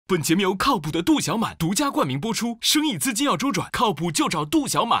本节目由靠谱的杜小满独家冠名播出，生意资金要周转，靠谱就找杜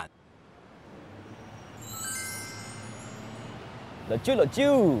小满。老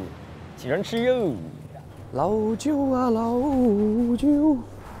舅，起床吃肉。老舅啊老舅，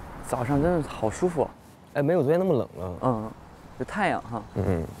早上真是好舒服。哎，没有昨天那么冷了。嗯，有太阳哈。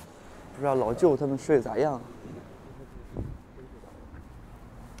嗯。不知道老舅他们睡得咋样？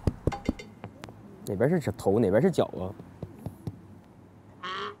哪边是头，哪边是脚啊？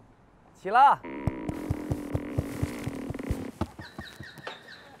起了。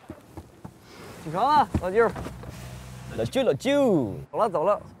起床了，老舅。老舅，走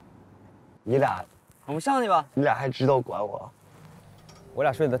了。你俩，我们上去吧。你俩还知道管我？我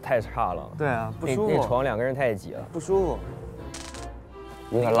俩睡得太差了。对啊，不舒服。那床两个人太挤了，不舒服。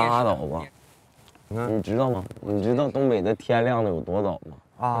你可拉倒吧！你知道吗？你知道东北的天亮的有多早吗？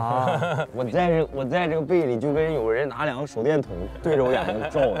啊！我在这个被里就跟有人拿2个手电筒对着我眼睛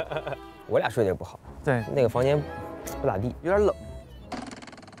照着。我俩睡得也不好。对，那个房间不咋地，有点冷。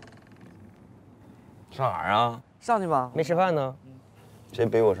上哪儿啊？上去吧。没吃饭呢。谁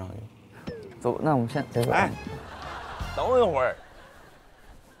背我上去？走，那我们先。哎，等我一会儿。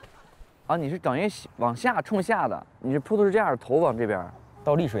啊，你是等于往下冲下的，你这铺头是这样，头往这边。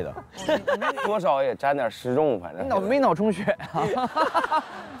倒立睡的，多少也沾点失重，反正。你没脑充血啊？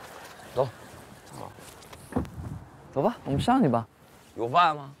走，走吧，我们上去吧。有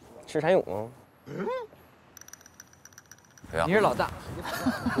饭吗？吃蚕蛹吗？你是老大。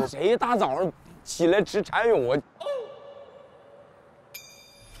谁大早上起来吃蚕蛹啊？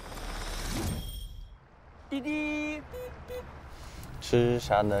滴滴。吃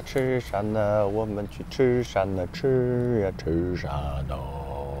啥呢？吃啥呢？我们去吃啥呢？吃呀，吃啥呢？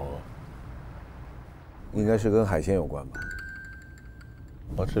应该是跟海鲜有关吧。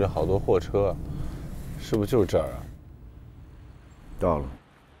我这里好多货车，是不是就是这儿啊？到了。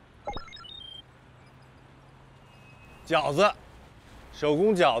饺子，手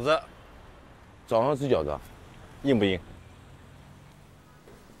工饺子，早上吃饺子，硬不硬？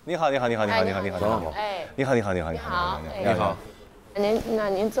你好，你好，你好，你好，你好，你好，你好，哎，你好，你好，你好，你好，你好。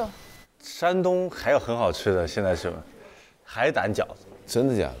您坐。山东还有很好吃的，现在是海胆饺子，真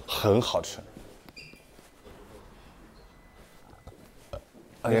的假的？很好吃。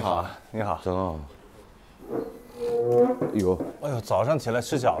你好，你好，真好。有，哎呦，早上起来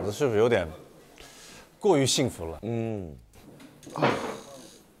吃饺子是不是有点过于幸福了？嗯。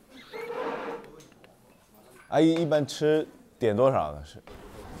阿姨一般点多少呢？是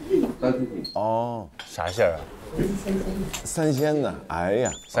哦，啥馅儿啊？三鲜的，哎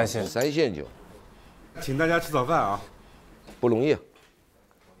呀，三鲜酒。请大家吃早饭啊，不容易。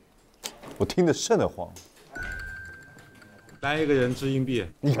我听得瘆得慌。单一个人吃硬币，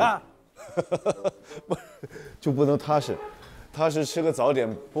你看，就不能踏实吃个早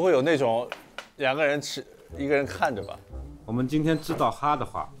点，不会有那种2个人吃，1个人看着吧？我们今天知道哈的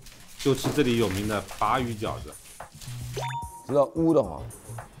话，就吃这里有名的鲱鱼饺子。知道乌的话，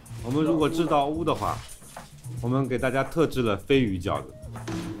我们如果知道乌的话，我们给大家特制了飞鱼饺子。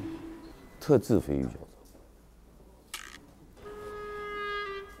特制飞鱼饺子。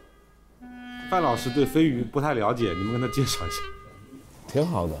范老师对飞鱼不太了解，你们跟他介绍一下。挺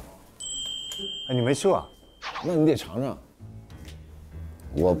好的。哎，你没吃啊？那你得尝尝。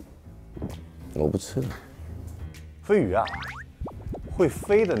我不吃的。飞鱼啊，会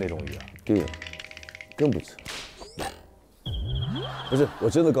飞的那种鱼啊？对，更不吃。不是，我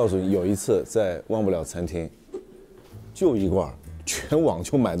真的告诉你，有一次在忘不了餐厅，就1罐，全网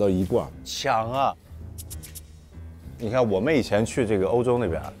就买到1罐，抢啊！你看我们以前去这个欧洲那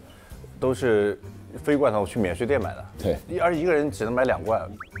边，都是飞罐头去免税店买的，对，而1个人只能买2罐，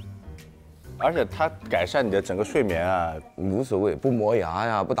而且它改善你的整个睡眠啊，无所谓，不磨牙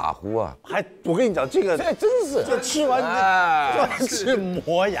呀，不打呼啊。我跟你讲，这真是，这吃完专治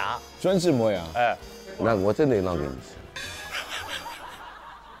磨牙，专治磨牙。哎，那我真得让给你吃。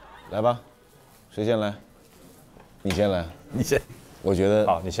来吧，谁先来？你先来。你先。我觉得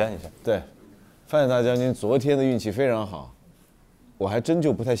好，你先。对，范大将军昨天的运气非常好，我还真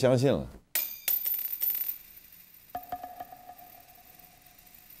就不太相信了。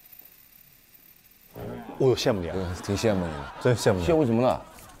我有羡慕你啊，挺羡慕你的，真羡慕你。羡慕什么了？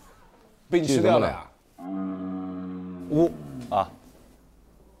被你吃掉了呀？乌啊。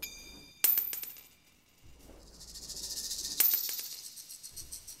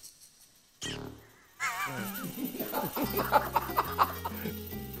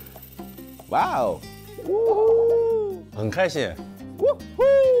哇哦，很开心。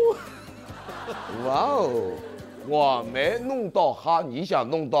哇哦，我没弄到哈，你想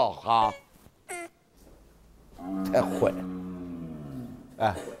弄到哈，太坏了。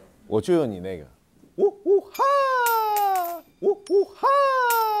哎，我就用你那个，呜呜哈，呜呜哈，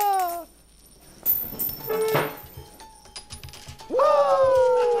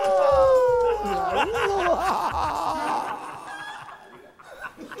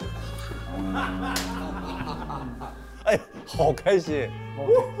哎，好开心，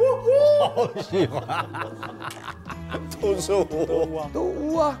好喜欢，都是我，都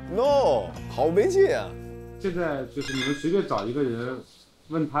呜啊 ，no， 好没劲啊！现在就是你们随便找一个人，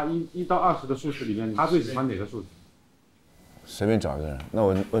问他1到20的数字里面，他最喜欢哪个数字？随便找一个人，那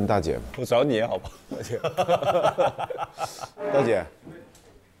我问大姐吧。我找你好吧，大姐，大姐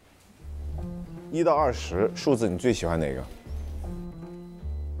，1到20数字你最喜欢哪个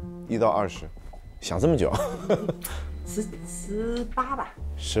？1到20，想这么久18吧。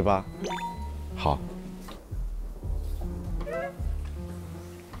18，好。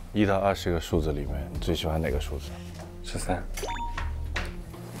 1到20个数字里面，你最喜欢哪个数字？13。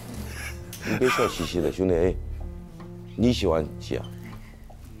你别笑嘻嘻的，兄弟，哎，你喜欢几啊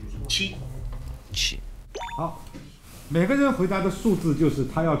？7。好，每个人回答的数字就是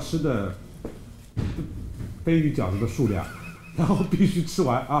他要吃的鲱鱼饺子的数量，然后必须吃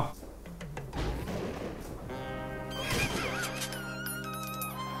完啊。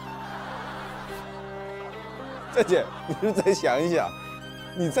大姐，你是再想一想。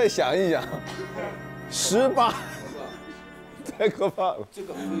 你再想一想，18，太可怕了。这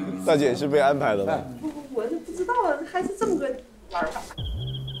个大姐是被安排的吗？我就不知道，还是这么个玩法。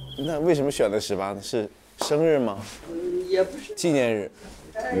那为什么选的18呢？是生日吗？也不是。纪念日。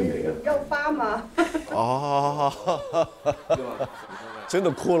要发吗？哦，真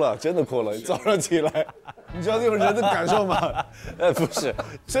的哭了，真的哭了。早上起来，你知道那种人的感受吗？不是，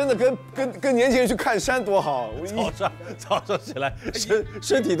真的跟年轻人去看山多好。早上起来，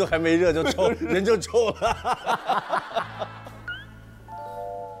身体都还没热就臭，人就臭了。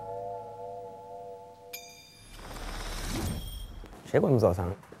谁关注早餐？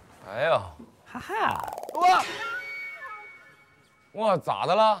哎呀，哈哈，哇，咋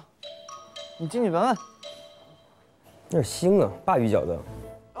的了？你进去闻闻。那是腥啊，鲱鱼饺子。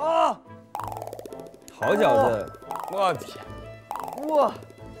啊，好饺子。我天！哇！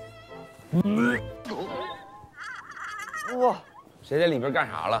哇！谁在里边干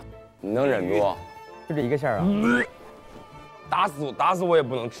啥了？你能忍住？就这一个馅儿啊？打死我也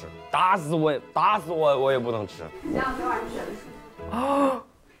不能吃，打死我也不能吃。这样昨晚上选的是。啊！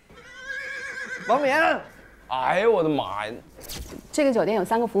王冕！哎呦我的妈呀！这个酒店有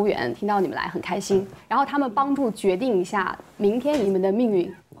3个服务员，听到你们来很开心，然后他们帮助决定一下明天你们的命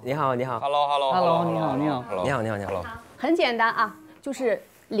运。你好，你好。Hello， 你好，你好。很简单啊，就是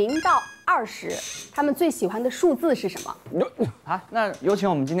0到20，他们最喜欢的数字是什么？啊，那有请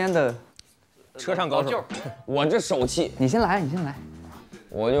我们今天的车上高手。我这手气，你先来。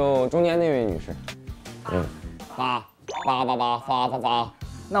我就中间那位女士。8，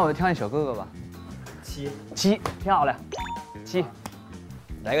那我就挑你小哥哥吧。7，漂亮。7，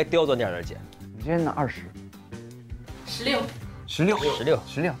来个刁钻点的姐。你今天拿20。16，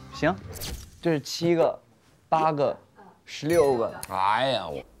行，这是7个、8个、16个。哎呀，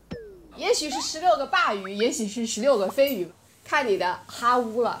我也许是16个鲅鱼，也许是16个鲱鱼，看你的哈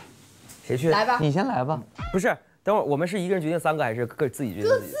乌了。谁去？来吧，你先来吧。不是，等会儿我们是一个人决定3个，还是各自己决定？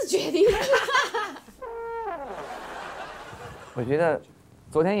各自决定。我觉得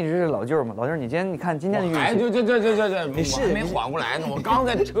昨天一直是老舅嘛，老舅，你看今天的运气。哎，这，你是没缓过来呢。我刚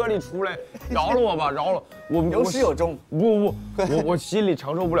在车里出来，饶了我吧，饶了我。有始有终。不，我心里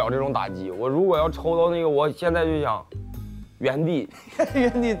承受不了这种打击。我如果要抽到那个，我现在就想原地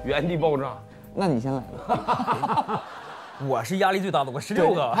爆炸。那你先来吧。我是压力最大的，我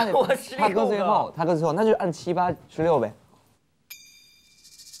16个。他搁最后，那就按7、8、16呗。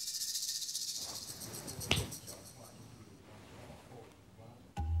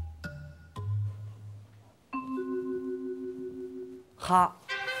哈，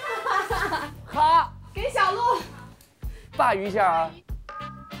给小鹿。鲅鱼馅啊，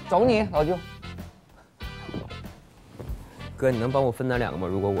走你老舅。哥，你能帮我分担2个吗？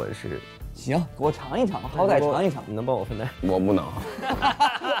如果我是。行，给我尝一尝，好歹尝一尝。你能帮我分担？我不能。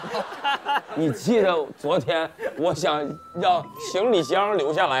你记得昨天我想让行李箱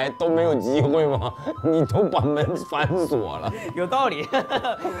留下来都没有机会吗？你都把门反锁了。有道理。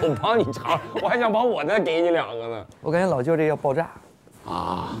我帮你尝，我还想把我再给你2个呢。我感觉老舅这要爆炸。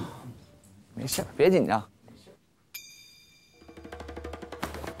啊，没事，别紧张。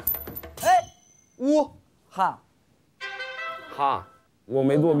哎，哈，我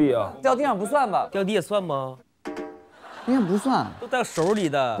没作弊啊。掉地上不算吧？掉地也算吗？地上不算，都在手里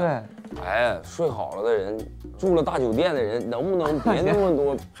的。对。哎，睡好了的人住了大酒店的人，能不能别那么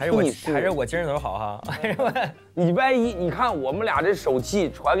多？还是我精神头好哈。礼拜一，你看我们俩这手气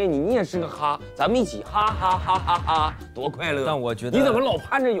传给你，你也是个哈，咱们一起哈哈哈哈哈，多快乐！但我觉得你怎么老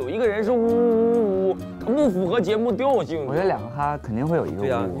盼着有一个人是呜呜呜，他不符合节目调性。我觉得2个哈肯定会有一个。对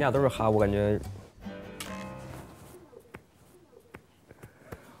呀，你俩都是哈，我感觉。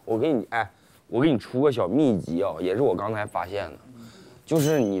我给你出个小秘籍啊，也是我刚才发现的，就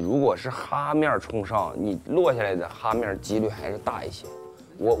是你如果是哈面冲上，你落下来的哈面几率还是大一些。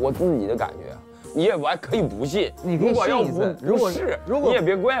我自己的感觉，你也完可以不信，你可以试一次。如果你也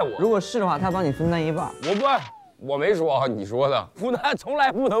别怪我。如果是的话，他帮你分担一半。我没说啊，你说的，分担从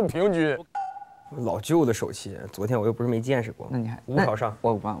来不能平均。老舅的手气，昨天我又不是没见识过。那你还乌朝上？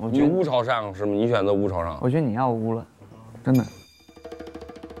我你乌朝上是吗？你选择乌朝上？我觉得你要乌了，真的。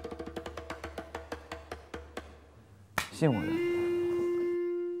信我的。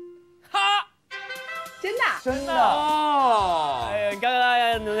哈，真的。哦。哎呀，你看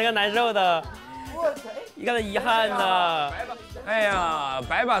看那个难受的，你看他遗憾的。哎呀，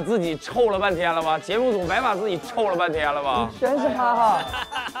白把自己臭了半天了吧？节目组白把自己臭了半天了吧？全是哈哈。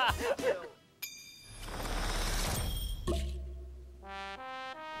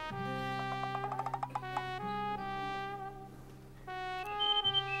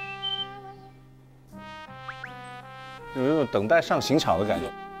有一种等待上刑场的感觉。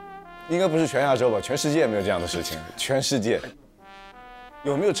应该不是全亚洲吧？全世界没有这样的事情。全世界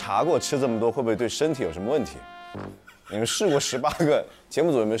有没有查过吃这么多会不会对身体有什么问题？你们试过18个？节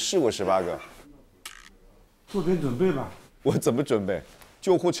目组有没有试过18个？做点准备吧。我怎么准备？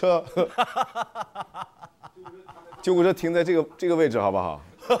救护车，救护车停在这个位置好不好？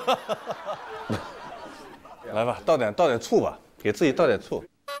来吧，倒点醋吧，给自己倒点醋。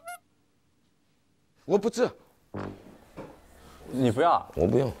我不吃。你不要？我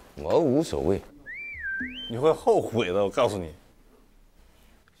不用，我无所谓。你会后悔的，我告诉你。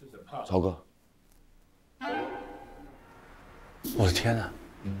超哥，我的天哪，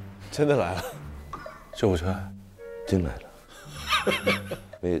真的来了！救护车真来了。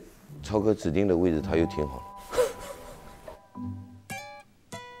没，超哥指定的位置他又停好了。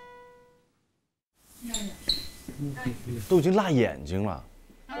都已经辣眼睛了。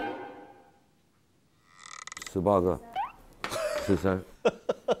18个，13。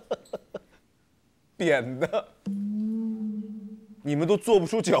扁的，你们都做不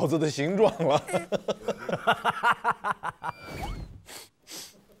出饺子的形状了。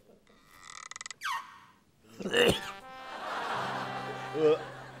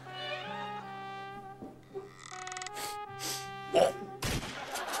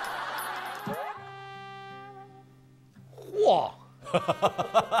哇！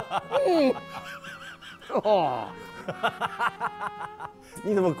哦，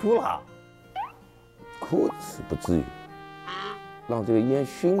你怎么哭了？哭是不至于，让这个烟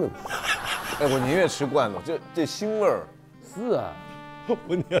熏了。哎，我宁愿吃罐头，这腥味儿。是啊，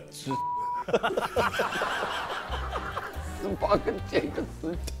我宁愿吃。18个这个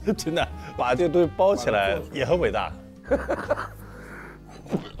是真的，把这个东西包起来也很伟大。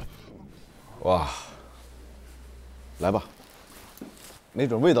哇，来吧，没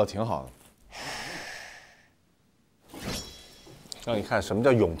准味道挺好的。让你看什么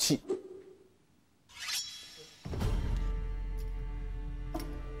叫勇气。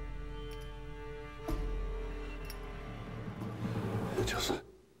就是。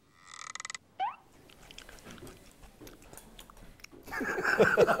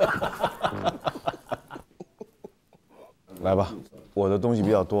来吧，我的东西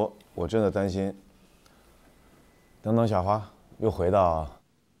比较多，我真的担心。等等，小花又回到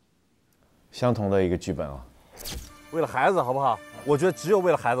相同的一个剧本了。为了孩子，好不好？我觉得只有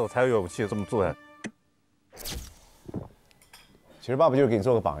为了孩子，我才有勇气这么做。其实爸爸就是给你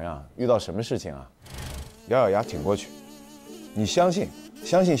做个榜样，遇到什么事情啊，咬牙挺过去。你相信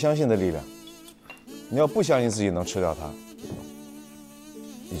的力量。你要不相信自己能吃掉它，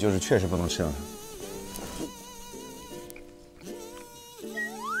你就是确实不能吃掉它。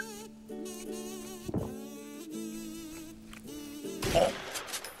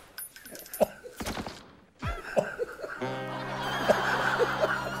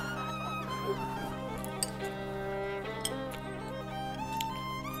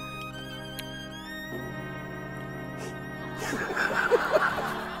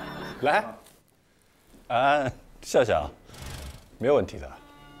来，笑笑，没有问题的。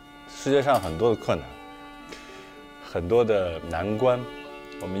世界上很多的困难，很多的难关，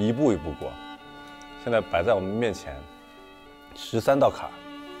我们一步一步过。现在摆在我们面前，13道坎，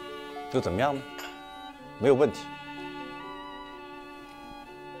又怎么样呢？没有问题。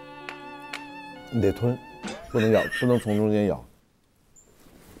你得吞。不能咬，不能从中间咬。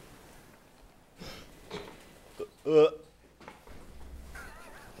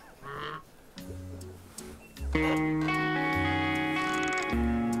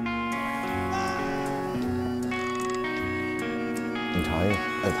你尝一个，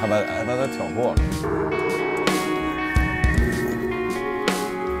哎，他把它挑破了。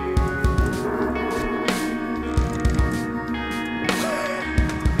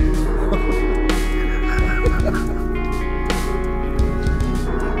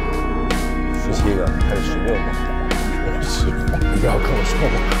17个还是16个？你不要跟我说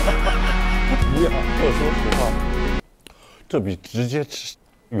话，不要跟我说实话，这比直接吃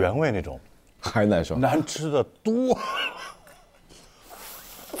原味那种还难受，难吃的多。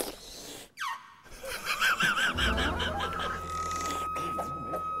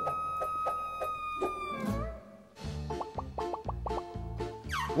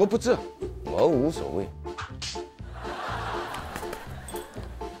我不吃，我无所谓。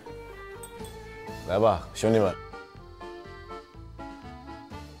来吧，兄弟们。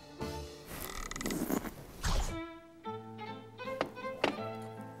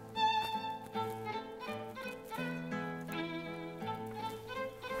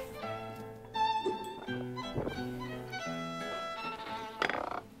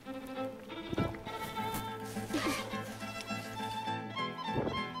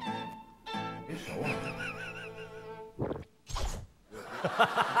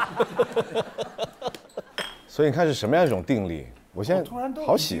所以你看是什么样一种定力？我现在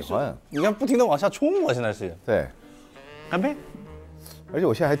好喜欢，你看不停的往下冲，我现在是。对，干杯！而且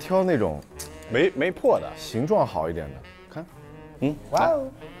我现在还挑那种没破的，形状好一点的。看，哇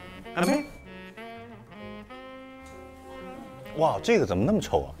哦，干杯！哇，这个怎么那么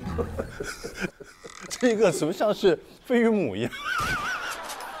臭啊？这个怎么像是飞鱼母一样？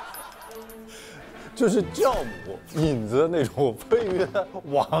就是教母引子那种飞鱼的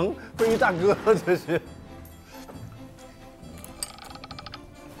王，飞鱼大哥，这是。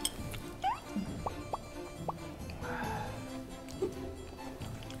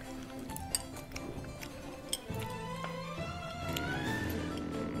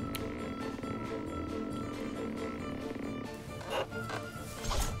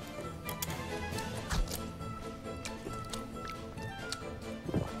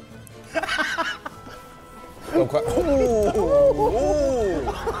要快！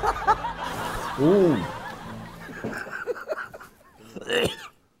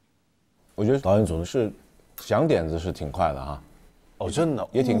我觉得导演组是想点子是挺快的哈。哦，真的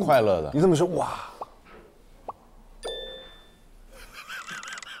也挺快乐的。你这么说，哇！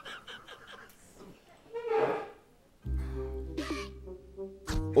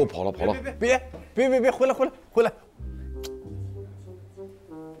哦，跑了跑了！别，回来！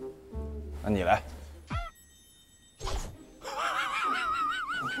那你来。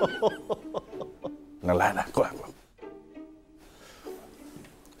那来，过来。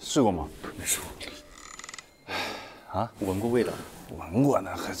试过吗？没试过。啊？闻过味道？闻过，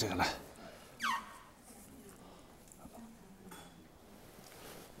那和这个来。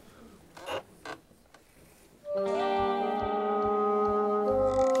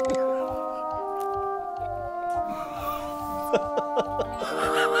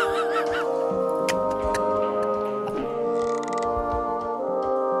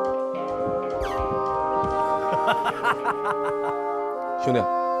兄弟，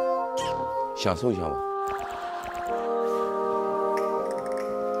享受一下吧。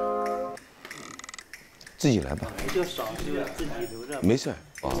自己来吧。就少就自己留着。没事啊。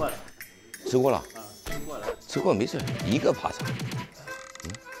吃过了。吃过没事，一个爬山。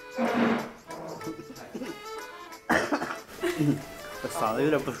嗓子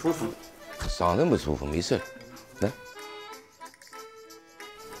有点不舒服。嗓子不舒服，没事。来。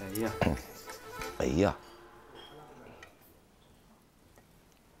哎呀。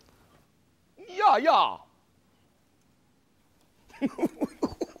呀！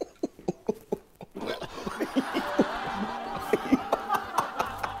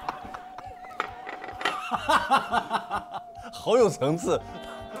好有层次，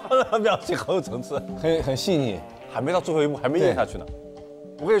他的表情好有层次，很细腻，还没到最后一步，还没咽下去呢。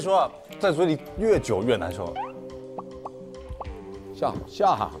我跟你说，在嘴里越久越难受。下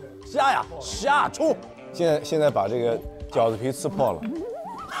冲！现在把这个饺子皮刺破了。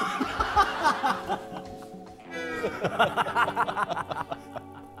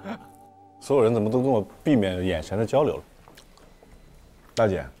所有人怎么都跟我避免眼神的交流了？大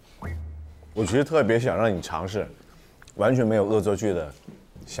姐，我其实特别想让你尝试，完全没有恶作剧的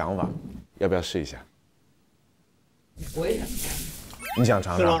想法，要不要试一下？我也想。你想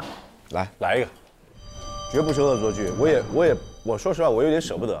尝尝？来一个。绝不收恶作剧。我说实话，我有点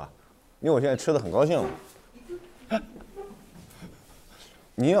舍不得，因为我现在吃的很高兴了。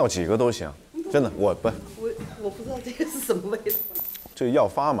你要几个都行，真的，我不知道这个是什么味道。这要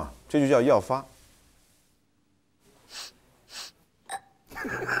发嘛，这就叫要发。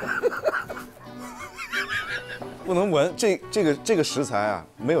不能闻，这个食材啊，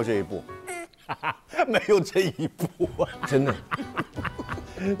没有这一步，没有这一步啊，真的，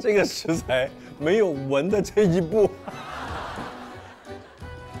这个食材没有闻的这一步。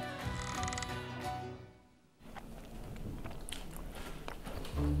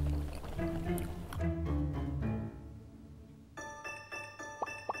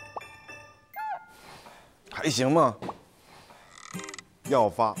还行吗？要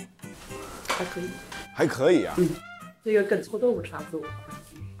发，还可以，还可以啊。这个跟臭豆腐差不多。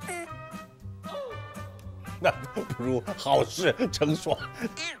那不如好事成双。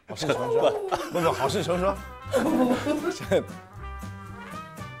好事成双，不，好事成双。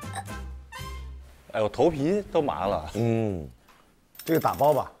哎，我头皮都麻了。这个打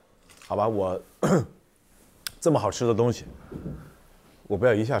包吧，好吧，我这么好吃的东西，我不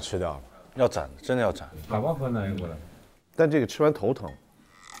要一下吃掉了。要攒，真的要攒。打包河南过来，但这个吃完头疼，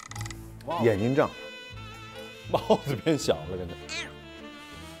眼睛胀，帽子变小了，跟着。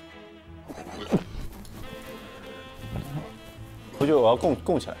回去我要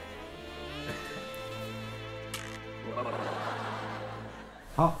供起来。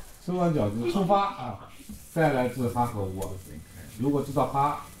好，吃完饺子出发啊！再来自哈和屋。如果知道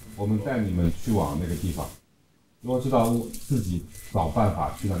哈，我们带你们去往那个地方；如果知道屋，自己找办法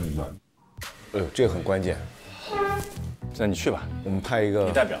去到那个地方。哎呦，这个很关键。那你去吧，我们派一个。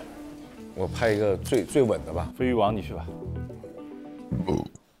你代表。我派一个最稳的吧。飞鱼王，你去吧。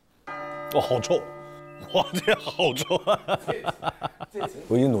哦，好臭！哇，这好臭啊！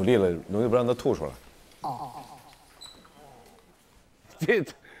我已经努力了，努力不让它吐出来。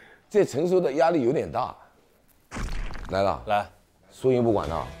这承受的压力有点大。来了，来，收银不管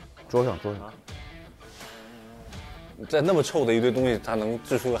他，桌上。在那么臭的一堆东西，他能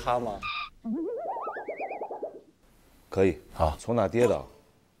制出个哈吗？可以。好，从哪跌倒？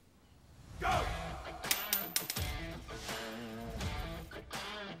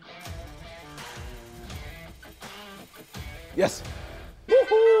 Yes，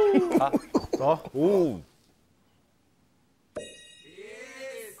 好，走，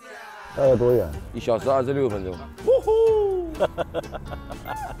大概多远？1小时26分钟。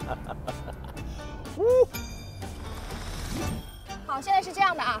好，现在是这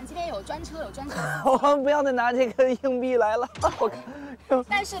样的啊，今天有专车。我们不要再拿这个硬币来了，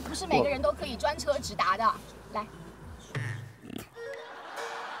但是不是每个人都可以专车直达的？来，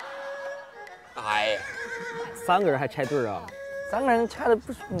哎呀，3个人还拆队啊？3个人拆的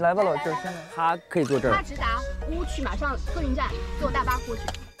不是你来吧，老舅，现在他可以坐这儿。他直达乌去，马上客运站坐大巴过去。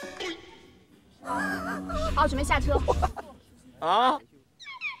好，准备下车。啊！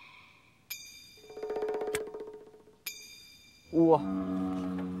哇！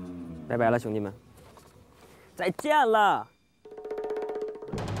拜拜了，兄弟们，再见了。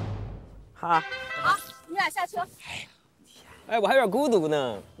哈。好，你俩下车。哎，我还有点孤独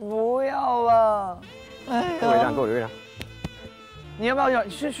呢。不要吧。哎呀，给我一张，给我一张。你要不要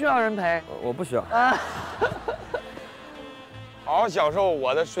需要人陪？我不需要。好好享受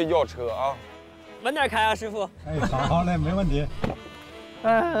我的睡觉车啊！稳点开啊，师傅。哎，好嘞，没问题。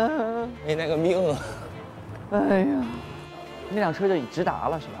没那个命啊！哎呀，那辆车就直达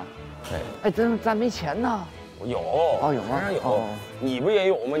了是吧？对。哎，咱没钱呢。我有。哦，有吗？当然有。你不也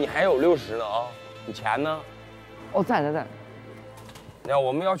有吗？你还有60呢啊！你钱呢？哦，在。那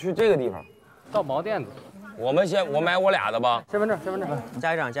我们要去这个地方，到毛店子。我买我俩的吧。身份证，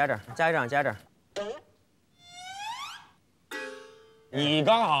加一张。你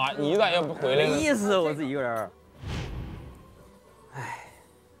干啥？你咋也不回来呢？没意思，我自己一个人。哎，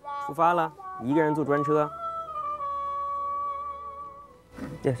出发了，一个人坐专车。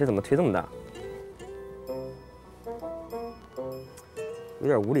呀，这怎么推这么大？有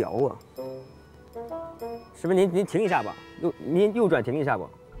点无聊啊。师傅，您停一下吧，您右转停一下吧。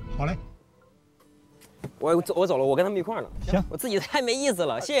好嘞。我走了，我跟他们一块儿呢。行，我自己太没意思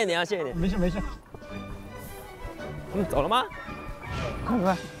了，谢谢您啊，谢谢您。没事。他们走了吗？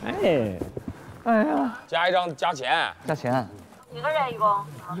快！哎呀，加一张加钱。一个人一共。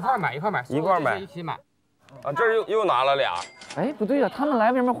一块买。一起买。啊，这又拿了俩。哎，不对呀，他们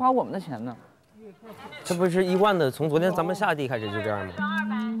来为什么花我们的钱呢？这不是1万的，从昨天咱们下地开始就这样吗？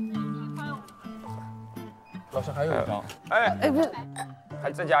老师还有一张。哎，不是，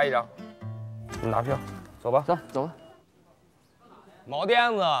还再加一张。你拿票，走吧。走吧。毛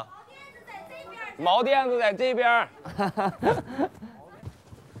垫子。毛垫子在这边。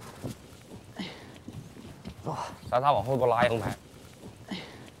咱仨往后多拉一横排。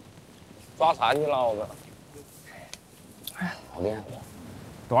抓馋去了，老子。毛垫子。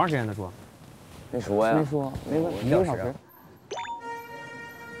多长时间他说？没说呀。没说，没问1个小时。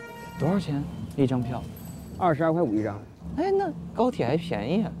多少钱一张票？22.5块一张。哎，那高铁还便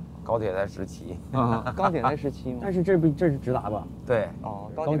宜啊。高铁才17啊，高铁才17吗？但是这是直达吧？对。哦，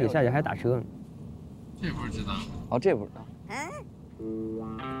高铁下去还打车呢。这不是直达。哦，这不知道。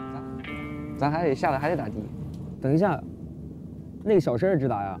咱还得下来，还得打的。等一下，那个小车是直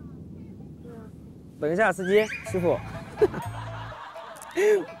达呀？等一下，司机师傅。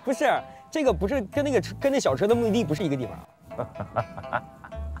不是，这个不是跟那小车的目的地不是一个地方。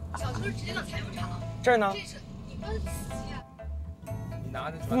小车直接到采油场。这儿呢？这是你们司机啊？你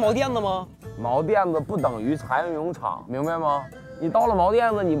拿着不毛垫子吗？毛垫子不等于蚕蛹场，明白吗？你到了毛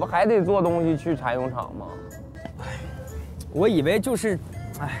垫子，你不还得做东西去蚕蛹场吗？我以为就是，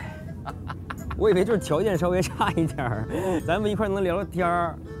我以为就是条件稍微差一点儿，咱们一块能聊聊天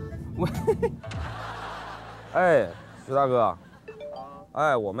儿。哎，徐大哥，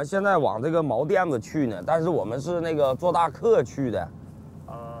哎，我们现在往这个毛垫子去呢，但是我们是那个坐大客去的。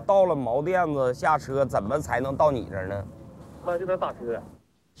到了毛垫子下车，怎么才能到你这儿呢？那这边打车。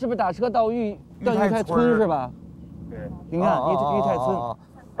是不是打车到玉泰村是吧？对。你看玉泰村。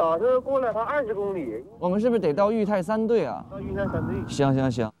打车过来它20公里。我们是不是得到玉泰3队啊？到玉泰3队。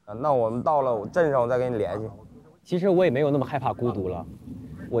行。那我们到了镇上，我再跟你联系。其实我也没有那么害怕孤独了，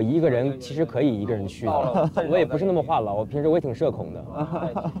我一个人其实可以一个人去的，我也不是那么话痨，我平时我也挺社恐的，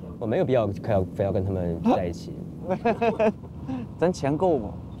我没有必要非要跟他们在一起。咱钱够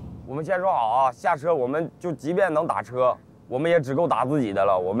吗？我们先说好啊，下车我们就即便能打车，我们也只够打自己的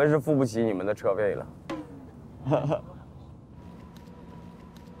了，我们是付不起你们的车费了。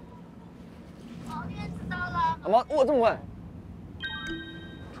毛垫子到了。我这么快？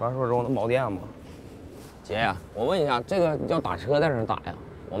传说中的毛垫子。姐呀，我问一下，这个要打车在哪儿打呀？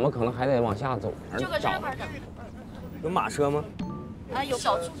我们可能还得往下走，就搁这边等。有马车吗？啊，有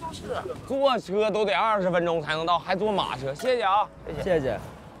小出租车。坐车都得20分钟才能到，还坐马车？谢谢啊，谢谢。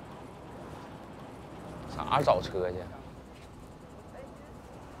啥找车去？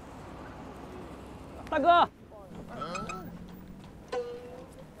大哥，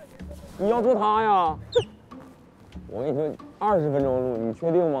你要坐它呀？我跟你说，20分钟路，你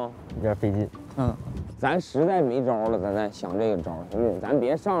确定吗？有点费劲。咱实在没招了，咱再想这个招，行不行？咱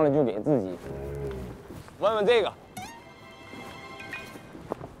别上来就给自己。问问这个，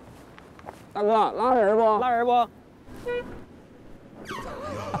大哥拉人不？拉人不？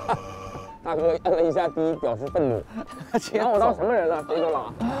大哥摁了一下低，表示愤怒。拿我当什么人了？谁说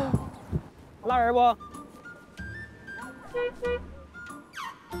拉？拉人不？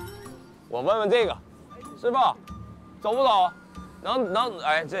我问问这个，师傅，走不走？能，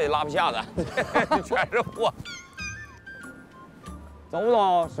哎，这也拉不下的，全是货。走不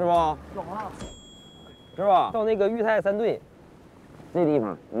走，师傅？走了。师傅，到那个裕泰3队，这地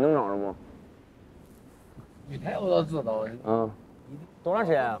方你能找着不？裕泰我倒知道。多长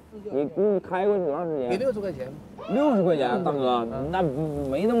时间啊？你开过去多长时间？给60块钱。60块钱，大哥，那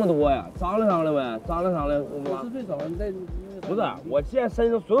没那么多呀，商量商量呗，商量商量。我是最早你在。不是，我现在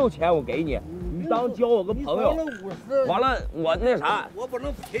身上所有钱我给你，你当交我个朋友。完了，我那啥，我不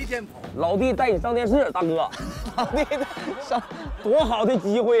能赔钱跑。老弟带你上电视，大哥，老弟上，多好的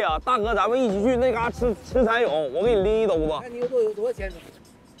机会啊！大哥，咱们一起去那嘎吃蚕蛹，我给你拎一兜子。看你有多少钱？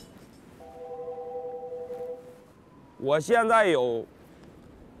我现在有，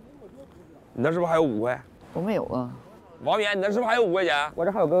你那是不是还有5块？我没有啊。王冕，你那是不是还有5块钱？我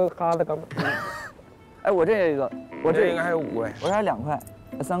这还有个哈的钢。哎，我这个，我这应该还有5块，我这还2块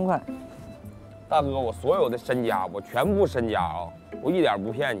，3块。大哥，我所有的身家，我全部身家啊，我一点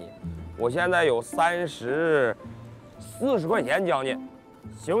不骗你，我现在有40块钱将近，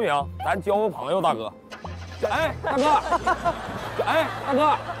行不行？咱交个朋友，大哥。哎，大哥，哎，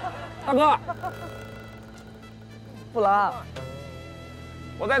大哥，不拉，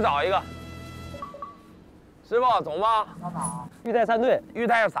我再找一个。师傅，走吧。上哪？裕泰3队，裕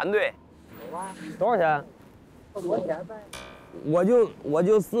泰3队。多少钱？多少钱呗？我就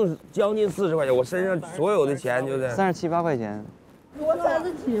将近40块钱，我身上所有的钱就在37、8块钱。我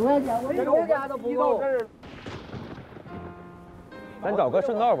37块钱，我一家都不够。咱找个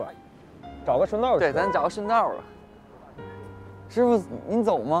顺道吧，找个顺道。对，咱找个顺道吧。师傅，您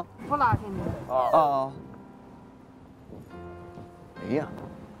走吗？不拉现在。啊。哎呀，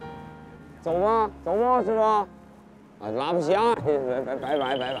走吗？师傅。啊，拉不下，拜。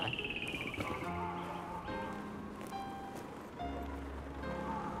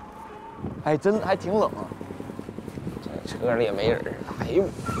还真还挺冷啊。这车里也没人。哎呦，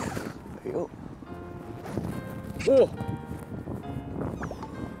哎呦，哦，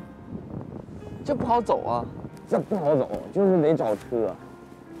这不好走啊。这不好走，就是得找车。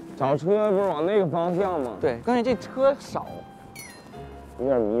找车不是往那个方向吗？对，关键这车少，有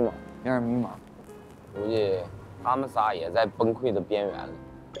点迷茫，有点迷茫。估计他们仨也在崩溃的边缘了。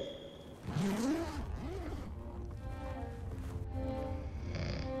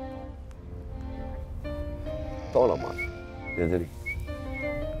到了吗？在这里。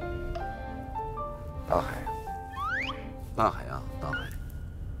大海，大海啊，大海。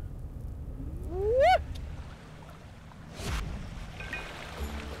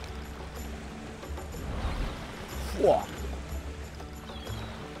哇！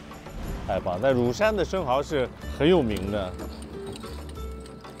太棒！在乳山的生蚝是很有名的，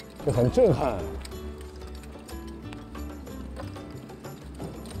这很震撼。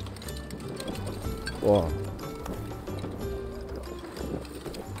哇！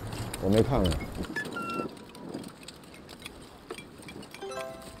我没看过。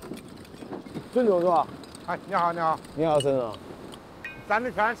孙主座，哎，你好，你好，你好，孙总。咱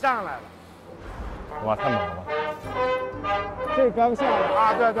的船上来了。哇，太猛了！这刚下来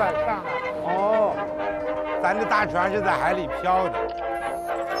啊，对对，上来了。哦，咱的大船是在海里漂的，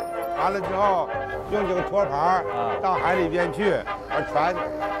完了之后用这个托盘到海里边去，把船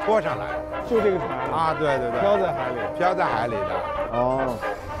拖上来。就这个船啊，对对对，漂在海里，漂在海里的。哦。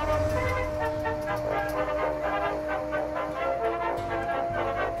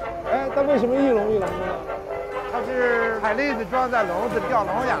哎，它为什么一笼一笼的呢？它是海蛎子装在笼子，吊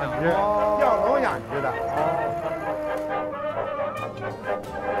笼养殖，吊笼养殖的。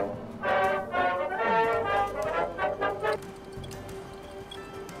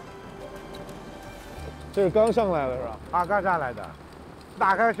这是刚上来的是吧？啊，刚上来的。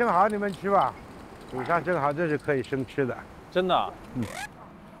打开生蚝，你们吃吧。乳山生蚝这是可以生吃的，真的。嗯。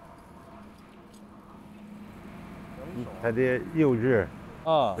它的幼质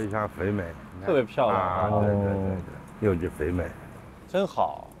啊非常肥美，特别漂亮啊！对对对对，幼质肥美，真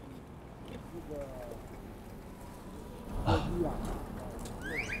好。啊。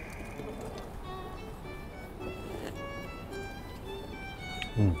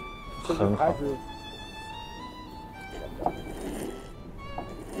嗯，很好。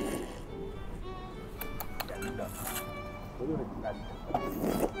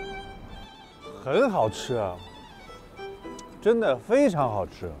很好吃啊，真的非常好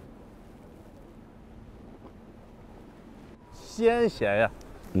吃，鲜咸呀，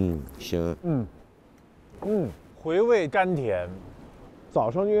香，回味甘甜。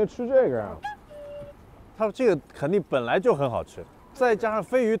早上就应该吃这个呀，它这个肯定本来就很好吃，再加上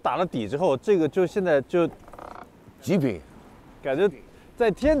飞鱼打了底之后，这个就现在就极品，感觉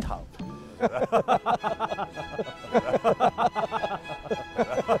在天堂。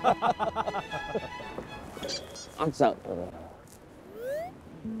啊，整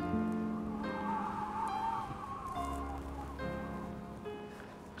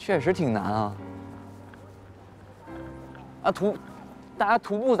确实挺难啊。啊，大家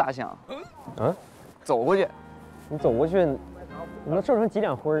徒步咋想？嗯，走过去。你走过去，你能瘦成几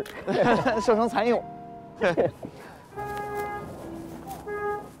两灰儿？瘦成蚕蛹。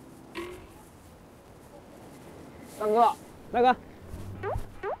大哥，大哥，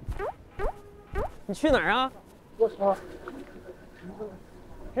你去哪儿啊？我操！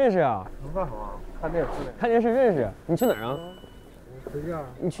认识啊？能干啥？看电视。看电视认识。你去哪儿啊？睡觉。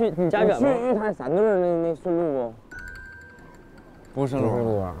你去你家远吗？去玉台3对那顺路不？不是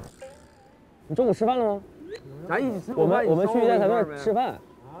路啊。你中午吃饭了吗？咱一起吃。我们去玉台3对吃饭，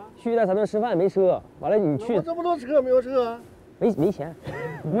去玉台3对吃饭没车，完了你去。我这么多车没有车。没钱，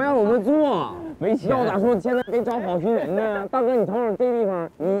不让我们坐，没钱。要咋说？现在得找好心人呢。大哥，你瞅瞅这地方，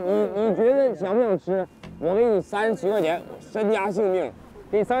你觉得想不想吃？我给你37块钱，身家性命。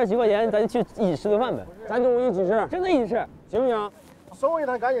给你37块钱，咱就去一起吃顿饭呗。咱中午一起吃，真的一起吃，行不行？收一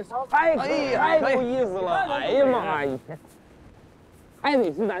趟赶紧上。太有意思了！哎呀妈呀！还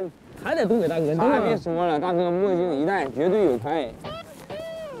得是咱，还得东北大哥。啥也别说了，大哥墨镜一戴，绝对有开。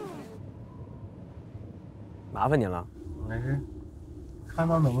麻烦您了。没事，看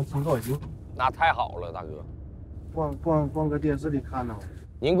到你们挺高兴。那太好了，大哥。光搁电视里看到。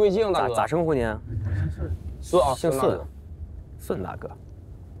您贵姓，大哥？咋称呼您？孙啊，姓孙，孙大哥。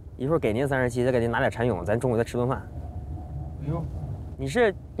一会儿给您37，再给您拿点蚕蛹，咱中午再吃顿饭。不用。你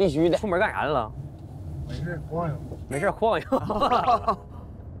是必须的。出门干啥来了？没事，晃悠。没事，晃悠。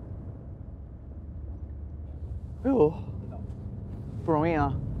哎呦，不容易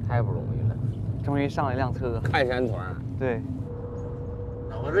啊！太不容易了，终于上了一辆车。泰山团。对。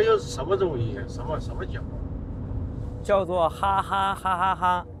我这又是什么综艺？什么节目？叫做哈哈哈哈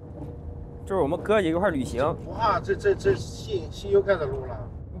哈，就是我们哥几个一块旅行。哇，这戏又开始录了。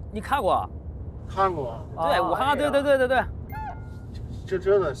你看过？看过。对，武汉，对。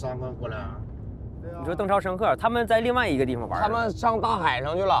这能上过来？你说邓超、陈赫他们在另外一个地方玩，他们上大海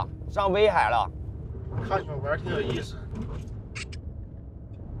上去了，上威海了。看球玩挺有意思。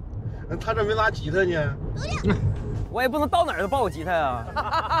他这没拿吉他呢。我也不能到哪儿都抱个吉他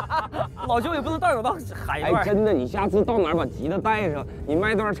呀，老舅也不能到哪儿都喊一段。哎，真的，你下次到哪儿把吉他带上，你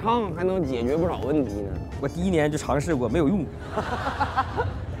卖段唱还能解决不少问题呢。我第1年就尝试过，没有用。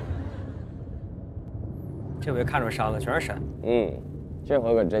这回看着山了，全是山。这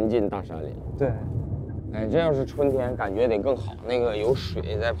回可真进大山里。对。哎，这要是春天，感觉得更好，那个有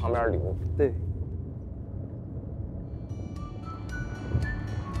水在旁边流。对。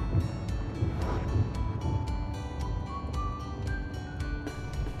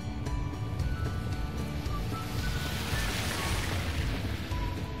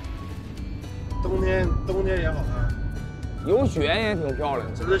冬天也好看，有雪也挺漂亮。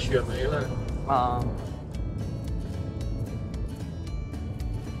这是雪没了啊。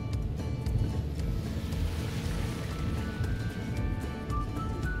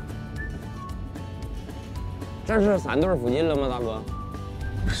这是3队附近了吗，大哥？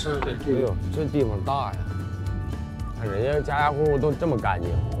是的。哎呦，这地方大呀！看人家家家户户都这么干净。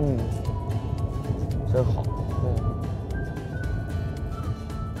真好。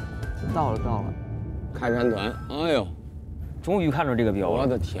到了。开山团，哎呦，终于看到这个标了！我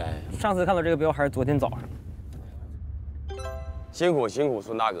的天呀！上次看到这个标还是昨天早上。辛苦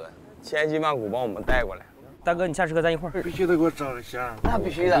孙大哥，千辛万苦把我们带过来。大哥，你下车咱一块儿。必须得给我照个相。那必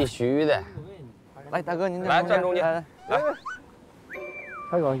须的。必须的。来，大哥您来站中间。来。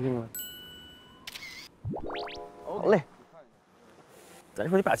太高兴了。好嘞。咱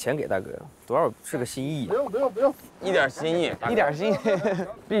说你把钱给大哥，多少是个心意。不用，一点心意，一点心意，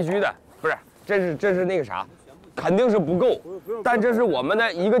必须的。不是，这是那个啥，肯定是不够，但这是我们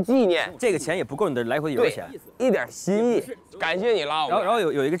的一个纪念。这个钱也不够你的来回游的钱，一点心意，感谢你拉我。然后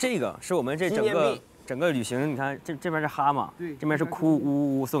有一个这个是我们这整个旅行，你看这边是哈嘛，这边是哭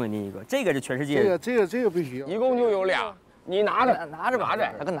呜呜，送给您一个，这个是全世界。这个必须要。一共就有俩，你拿着，大哥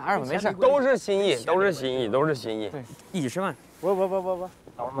拿着吧，没事。都是心意。对，一起吃饭。不，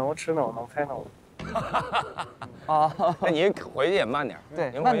能吃呢，我能开呢。啊，那你回去也慢点。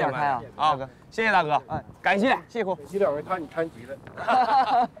对，慢点开啊，大哥。谢谢大哥，哎，感谢，谢乎。几两回看你看急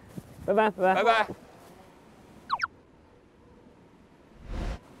了。拜拜。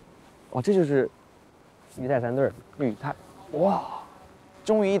哇，这就是旅泰3队。旅泰，哇，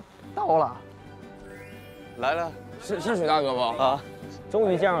终于到了。来了，是水大哥不？啊，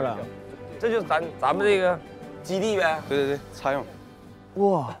终于见着了。这就是咱们这个基地呗。对，插用。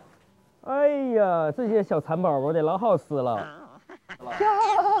哇，哎呀，这些小蚕宝宝得老好吃了。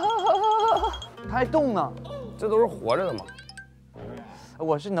它还动呢，这都是活着的嘛。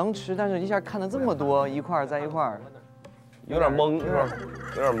我是能吃，但是一下看了这么多一块在一块儿，有点懵，有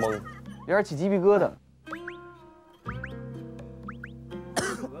点懵，有点起鸡皮疙瘩。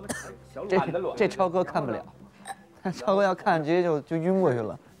这超哥看不了，超哥要看直接就晕过去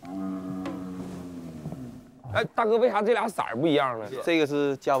了。哎，大哥，为啥这俩色儿不一样呢？这个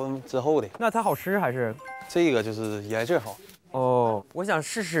是加温之后的。那它好吃还是？这个就是颜色好。哦，我想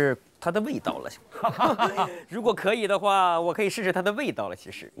试试它的味道了。如果可以的话，我可以试试它的味道了。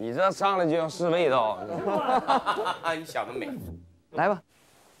其实你这上来就要试味道，你想得美。来吧，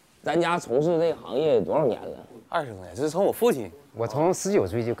咱家从事这个行业多少年了？20多年，这是从我父亲。我从19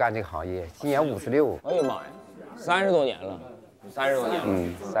岁就干这个行业，今年56。哎呀妈呀，30多年了，30多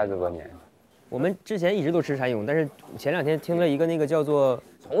年。30多年。我们之前一直都吃蚕蛹，但是前2天听了一个那个叫做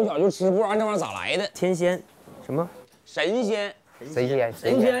从小就吃，不知道这玩意儿咋来的。天仙，什么？神仙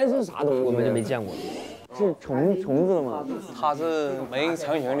是啥东西？我们就没见过。是虫子的吗？它是没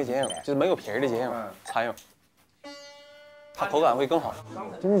成型的茧蛹，就是没有皮儿的茧蛹，蚕蛹。它口感会更好。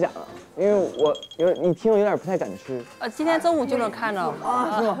真的假的？因为你听我有点不太敢吃。今天中午就能看着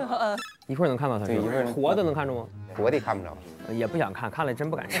啊？是吗？一会儿能看到它？对，一会儿活的能看着吗？活的看不着。也不想看，看了真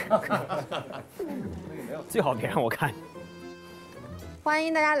不敢吃。最好别让我看。欢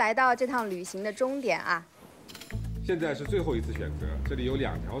迎大家来到这趟旅行的终点啊！现在是最后一次选择，这里有2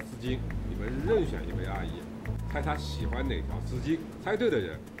条丝巾，你们任选一位阿姨，猜她喜欢哪条丝巾，猜对的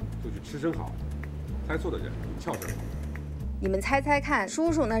人就去吃生蚝，猜错的人翘生蚝。你们猜猜看，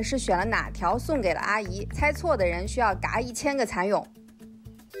叔叔呢是选了哪条送给了阿姨？猜错的人需要嘎1000个蚕蛹。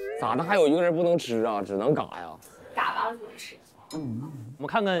咋的？还有一个人不能吃啊？只能嘎呀？嘎完了就吃。我们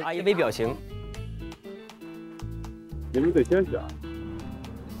看看阿姨微表情。你们得先选，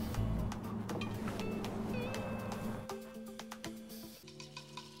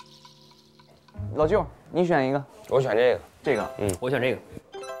老舅，你选一个。我选这个。这个，我选这个。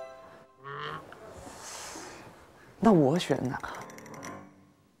那我选哪个？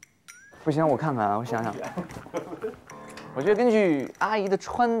不行，我看看啊，我想想。我觉得根据阿姨的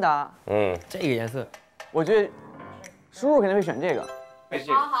穿搭，这个颜色，我觉得叔叔肯定会选这个。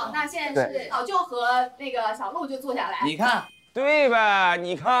好，那现在是老舅和那个小鹿就坐下来。你看，对呗？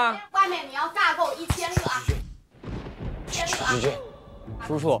你看，外面你要尬够1000个啊，1000个啊。你去，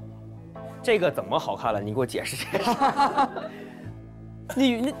叔叔，这个怎么好看了？你给我解释解释。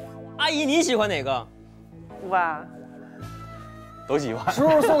你阿姨你喜欢哪个？哇，都喜欢。叔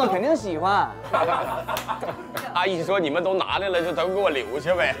叔送的肯定喜欢。阿姨说你们都拿来了，就都给我留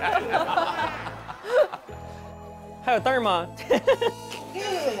下呗。还有凳儿吗？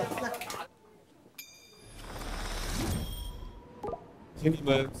请你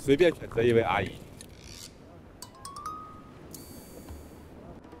们随便选择一位阿姨。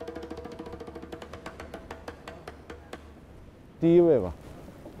第一位吧，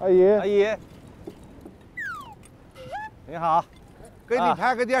阿姨。阿姨，你好，给你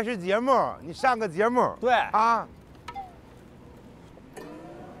拍个电视节目，你上个节目。对啊，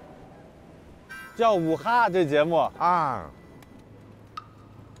叫五哈这节目啊。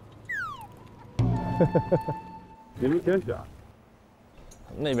你们先选。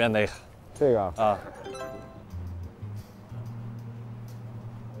那边那个，这个啊。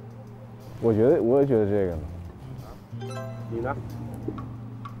我也觉得这个呢。你呢？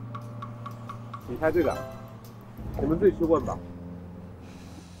你猜这个？你们自己去问吧。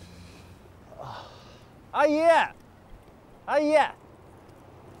阿姨，阿姨，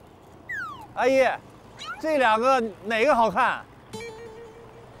阿姨，这两个哪个好看？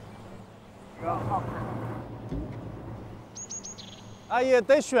这个好看。阿姨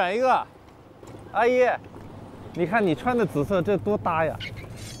得选一个。阿姨，你看你穿的紫色，这多搭呀！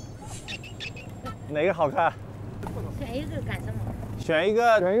哪个好看？选一个干什么？选一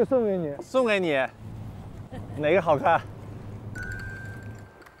个送给你。送给你。哪个好看？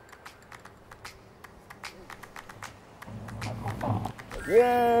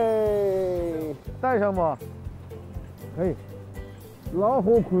耶！戴上吧。可以。老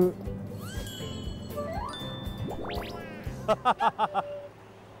好看。哈哈哈哈。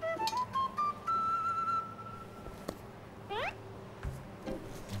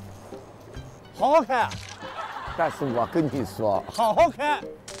好好看。但是我跟你说，好好看。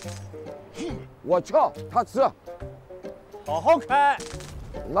我叫他吃。好好看。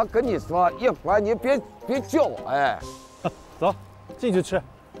我跟你说，一会儿你别叫我哎。走，进去吃。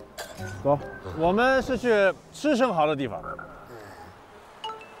走，我们是去吃生蚝的地方。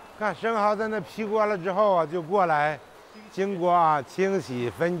看生蚝在那劈过了之后啊，就过来，经过清洗、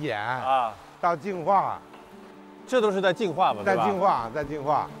分拣啊，到净化。这都是在净化吧？在净化，在净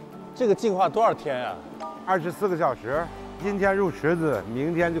化。这个净化多少天啊？24个小时。今天入池子，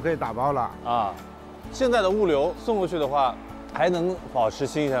明天就可以打包了啊。现在的物流送过去的话，还能保持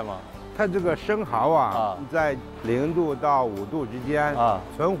新鲜吗？它这个生蚝啊，在0度到5度之间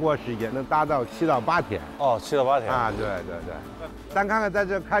存活时间能达到7到8天。哦，7到8天啊，对对对。咱看看在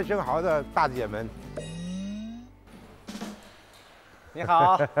这开生蚝的大姐们。你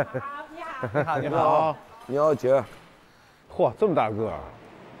好。你好，你好。你好，姐。嚯，这么大个儿！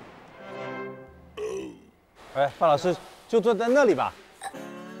哎，范老师就坐在那里吧。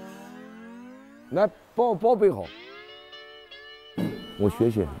来，帮我包备好。我学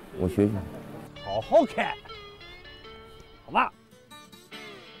学。好好看，好吧。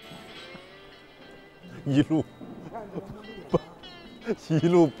一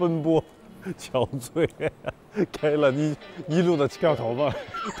路奔波，憔悴，开了一路的掉头发，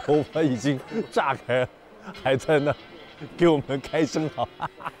头发已经炸开了，还在那给我们开生蚝。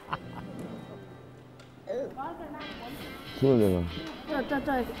是不是这个？这，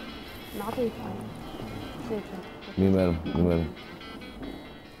拿这一块，这个。明白了。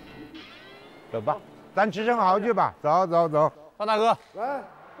走吧，咱吃生蚝去吧。走。范大哥，来，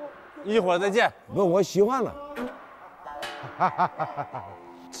一会儿再见。不，我习惯了。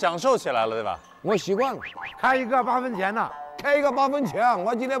享受起来了，对吧？我习惯了。开一个8分钱呢，开一个8分钱，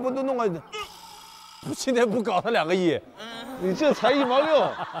我今天不都弄个？今天不搞他2个亿，你这才1毛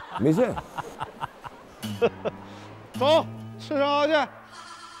6。没事。走，吃生蚝去。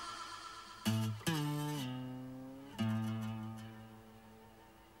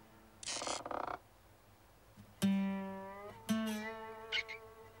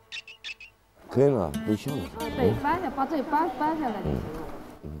可以了，都行了。对，翻下，把这翻下来就行了。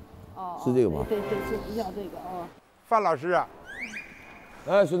哦，是这个吗？对，是要这个哦。范老师，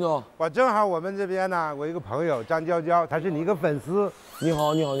哎，孙总，我正好我们这边呢，我一个朋友张娇娇，她是你一个粉丝。你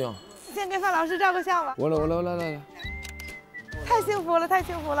好。先给范老师照个相吧。我来。太幸福了，太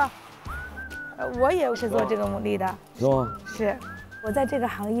幸福了。我也是做这个牡蛎的。是吗？是，我在这个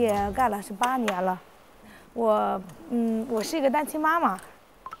行业干了18年了。我是一个单亲妈妈。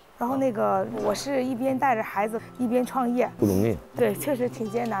然后我是一边带着孩子一边创业，不容易。对，确实挺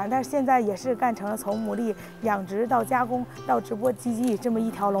艰难，但是现在也是干成了从牡蛎养殖到加工到直播基地这么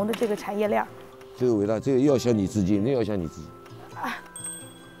一条龙的这个产业链。这个伟大，这个又要像你自己，那要像你自己。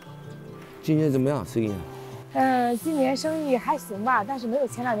今年怎么样？生意？今年生意还行吧，但是没有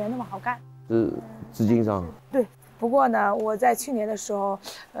前2年那么好干。资金上？对。不过呢，我在去年的时候，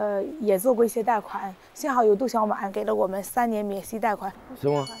也做过一些贷款，幸好有杜小满给了我们3年免息贷款。是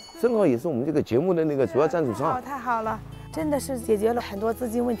吗？正好也是我们这个节目的那个主要赞助商。太好了，真的是解决了很多资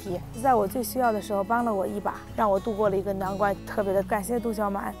金问题，在我最需要的时候帮了我一把，让我度过了一个难关，特别的感谢杜小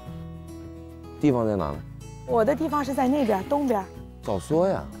满。地方在哪呢？我的地方是在那边东边。早说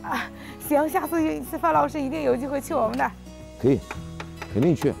呀！行，下次范老师一定有机会去我们那儿。可以，肯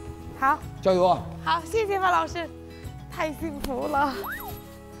定去。好，加油啊！好，谢谢范老师。太幸福了，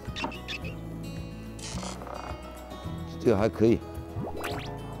这个还可以。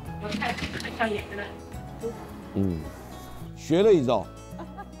我太上眼睛了。学了一招。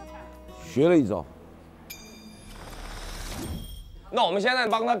那我们现在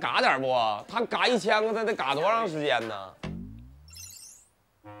帮他嘎点不？他嘎1000个，他得嘎多长时间呢？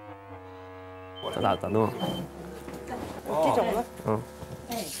这咋弄？这种了。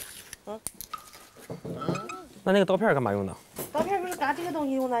那个刀片干嘛用的？刀片不是嘎这个东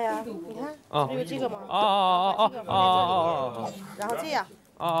西用的呀？你看，不有这个吗？然后这样。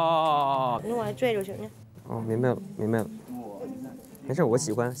你往外拽就行了。明白了。没事，我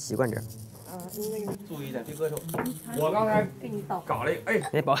习惯这样。注意点，别割手。我刚才给你刀。嘎了一个，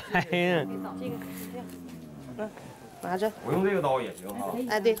别保哎呀。这个，拿着。我用这个刀也行哈。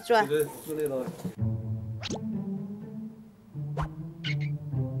哎，对，转。对，就这刀。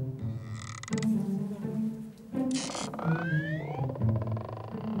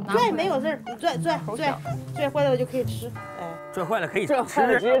拽没有事儿，你拽坏了就可以吃。哎，拽坏了可以吃，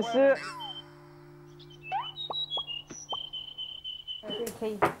直接吃。对，可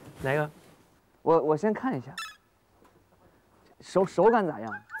以。哪个？我先看一下，手感咋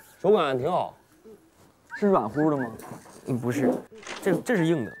样？手感挺好。是软乎的吗？不是，这是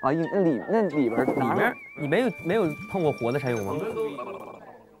硬的啊，硬。那里边你没有碰过活的蚕蛹吗？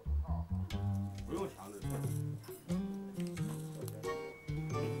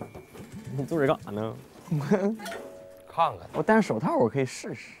你坐这干啥呢？看看，我戴上手套，我可以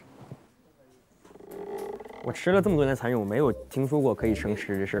试试。我吃了这么多年蚕蛹，我没有听说过可以生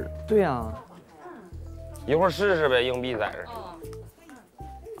吃这事儿。对呀，一会儿试试呗，硬币在这儿。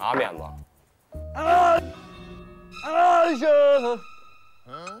面子。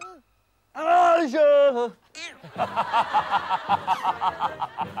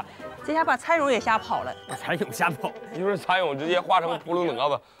这下把蚕蛹也吓跑了。把蚕蛹吓跑，一会儿蚕蛹直接化成扑棱蛾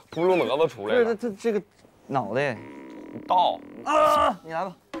子出来了。这个脑袋，你倒你来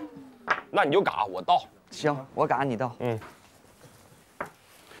吧。那你就嘎，我倒。行，我嘎你倒。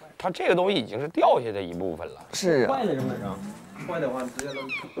它这个东西已经是掉下的一部分了。是啊。坏的扔哪扔？坏的话你直接扔。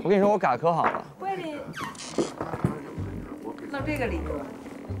我跟你说，我嘎可好了。坏的，扔这个里。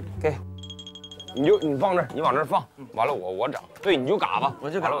给。你放这儿，你往这儿放，完了我整。对，你就嘎吧，我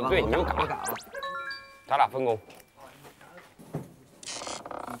就嘎了。对，你就嘎吧。咱俩分工。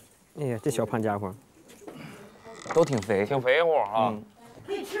哎呀，这小胖家伙，都挺肥，挺肥乎啊。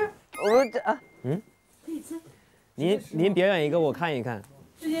可以吃。我这可以吃。您表演一个我看一看。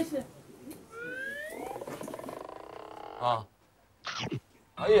直接吃。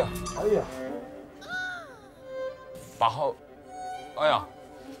哎呀，把后，哎呀，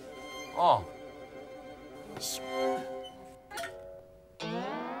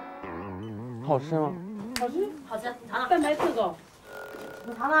好吃吗？好吃，你尝尝，蛋白质高。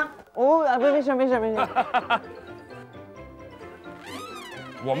你尝尝。没事。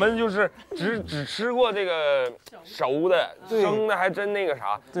我们就是只吃过这个熟的，生的还真那个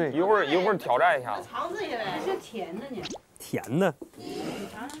啥。对，一会儿挑战一下。尝试一下呗，这是甜的呢。甜的。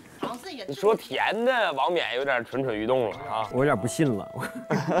尝试一下。你说甜的，王冕有点蠢蠢欲动了啊！我有点不信了。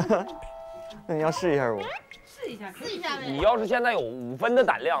那你要试一下不？试一下呗。你要是现在有5分的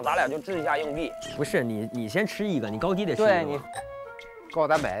胆量，咱俩就掷一下硬币。不是你先吃一个，你高低得吃。对你高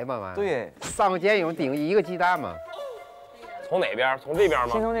蛋白嘛，对，3个煎蛹顶1个鸡蛋嘛。从哪边？从这边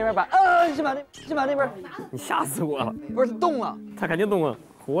吗？先从那边把，先把那边。你吓死我了！不是动了，它肯定动了，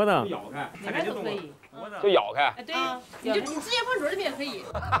活的。咬开，它肯定动了。就咬开。对，你直接放嘴里也可以。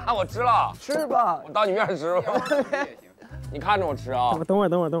我吃了，吃吧，我当你面吃吧。你看着我吃啊。等会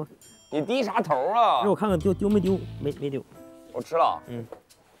儿。你低啥头啊？让我看看丢没丢？没丢。我吃了。嗯。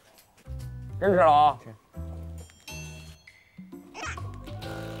真吃了啊？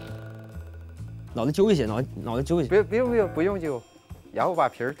脑袋揪一些，脑袋揪一些。不用揪，然后把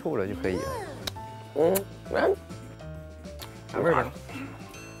皮儿吐了就可以了。啥味儿？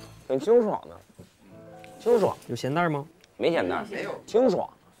挺清爽的，清爽。有咸淡吗？没咸淡，没有，清爽。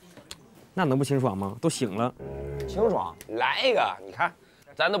那能不清爽吗？都醒了。清爽，来一个，你看，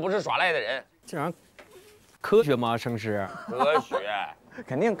咱都不是耍赖的人。这玩意儿科学吗？生吃？科学，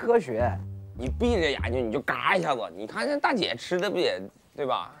肯定科学。你闭着眼睛你就嘎一下子，你看这大姐吃的不也对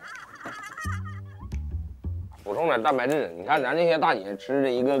吧？补充点蛋白质，你看咱这些大姐吃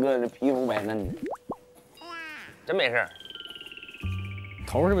的一个个的皮肤白嫩的，真没事。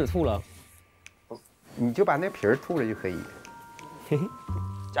头是不是吐了？你就把那皮儿吐了就可以。嘿嘿，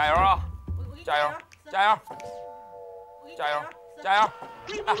加油啊！加油！加油！加油！加油！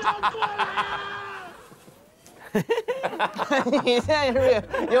你现在是不是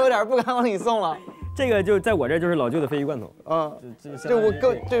也有点不敢往里送了？这个就在我这就是老舅的鲱鱼罐头。就我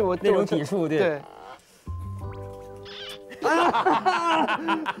更对我那种体术对。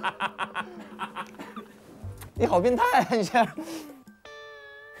你好变态啊！你这样，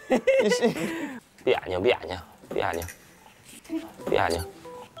你是闭眼睛，闭眼睛，闭眼睛，闭眼睛。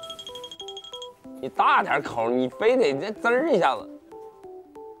你大点口，你非得这滋儿一下子。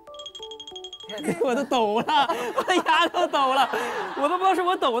我都抖了，我牙都抖了，我都不知道是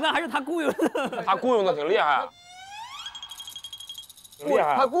我抖呢还是他雇佣的。他雇佣的挺厉害，挺厉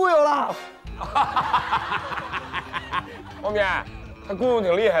害。他雇佣了。王冕，他雇佣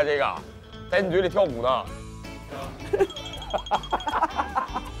挺厉害，这个在你嘴里跳舞呢。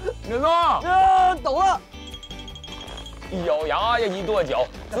你说，抖了，一咬牙呀，一跺脚，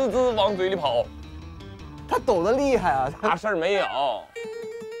滋滋往嘴里跑。他抖得厉害啊！啥事儿没有，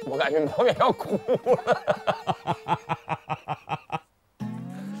我感觉王冕要哭了。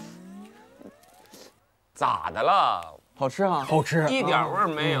咋的了？好吃啊！好吃，一点味儿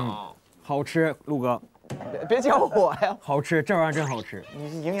没有。好吃，陆哥。别叫我呀！好吃，这玩意儿真好吃。你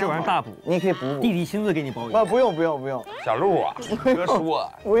是营养，这玩意儿大补，你可以补。弟弟亲自给你包邮。不用不用不用。小陆啊，哥说，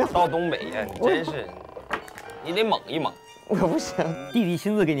不用到东北呀，你真是，你得猛一猛。我不行。弟弟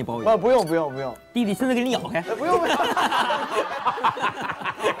亲自给你包邮。不用不用不用。弟弟亲自给你咬开。不用不用。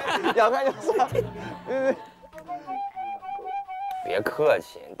咬开就算。别客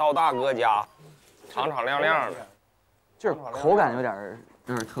气，到大哥家，敞敞亮亮的，就是口感有点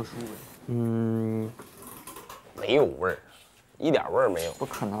特殊。没有味儿，一点味儿没有。不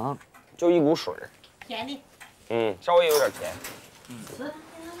可能，就一股水儿。甜的。稍微有点甜。吃。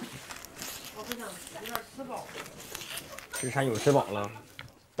我不想有点吃饱。吃山蛹吃饱了。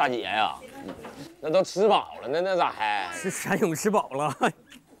大姐呀，那都吃饱了呢，那咋还？吃山蛹吃饱了。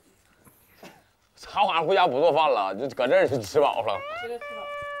他晚上回家不做饭了，就搁这儿就吃饱了。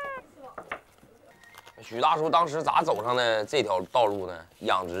许大叔当时咋走上的这条道路呢？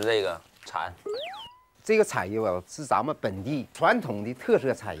养殖这个蝉。这个产业吧，是咱们本地传统的特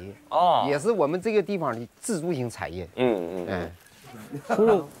色产业也是我们这个地方的自主型产业。叔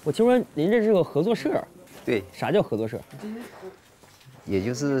叔，我听说您这是个合作社。对。啥叫合作社？也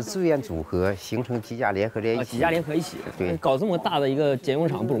就是志愿组合形成几家联合在一起。几家联合一起。对。搞这么大的一个减蛹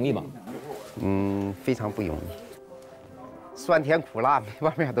厂不容易吧？非常不容易，酸甜苦辣每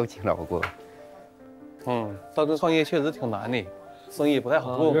方面都经历过。当时创业确实挺难的，生意不太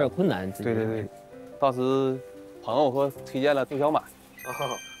好做，有点困难。对对对，当时朋友给我推荐了杜小满，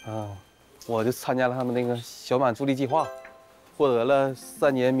我就参加了他们那个小满助力计划，获得了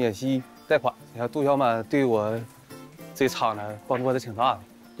3年免息贷款。你看杜小满对我这厂呢帮助还是挺大的。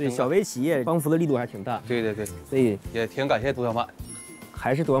对，小微企业帮扶的力度还是挺大。对对对，所以也挺感谢杜小满。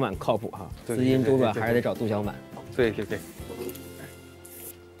还是杜小满靠谱哈，资金周转还是得找杜小满。对对对，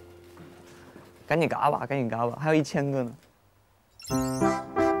赶紧嘎吧，赶紧嘎吧，还有1000个呢。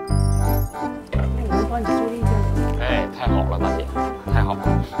我帮你助力一下。哎，太好了，大姐，太好了，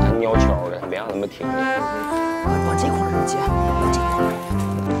咱蔫悄的，别让他们听见。往这块儿接，往这块儿。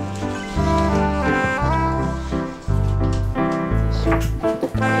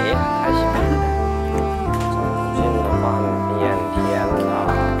哎，还行。走进了半边天呐。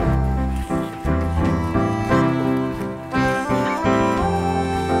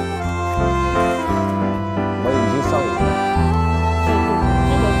我已经上瘾了。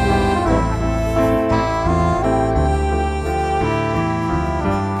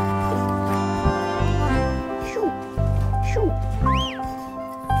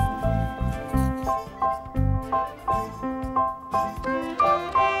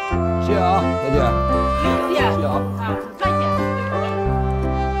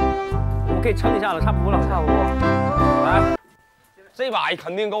们可以称一下了，差不多了，差不多。来，这把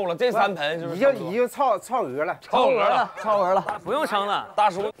肯定够了，这3盆是不是？已经超额了，超额了，超额了，不用称了。大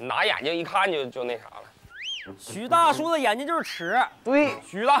叔拿眼睛一看就那啥了。许大叔的眼睛就是尺，对，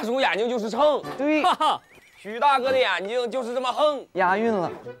许大叔眼睛就是秤，对，许大哥的眼睛就是这么横，押韵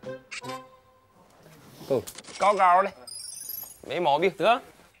了。高高的，没毛病。得，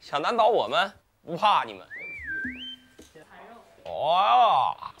想难倒我们，不怕你们。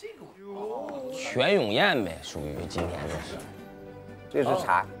哦，全涌宴呗，属于今天这是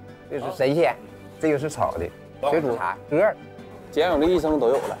茶，这是神仙，这个是炒的水煮茶鹅，简永的一生都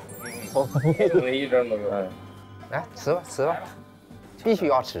有了。一生都有。来吃吧，吃吧，必须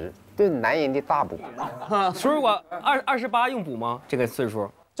要吃，炖男人的大补。叔叔，我28用补吗？这个岁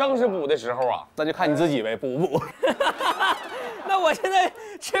数正是补的时候啊，那就看你自己呗，补不补。那我现在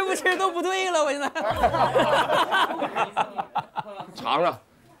吃不吃都不对了，我现在。尝尝。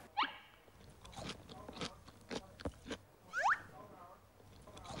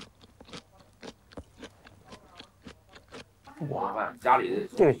哇，家里的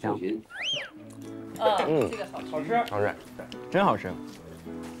这个香。这个好吃，好吃，真好吃，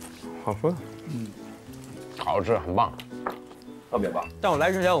好吃，好吃，很棒，特别棒。但我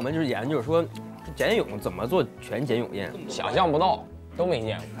来之前，我们就是研究说，简永怎么做全简永宴，想象不到，都没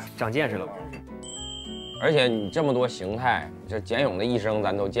见过，长见识了。而且你这么多形态，这简永的一生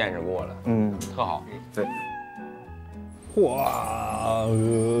咱都见识过了，特好。对。哇，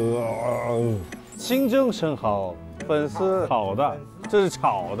清蒸生蚝，粉丝烤的，这是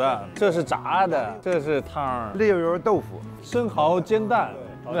炒的，这是炸的，这是汤，绿油豆腐，生蚝煎蛋，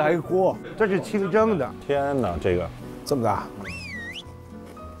那还有锅，这是清蒸的。天哪，这个这么大。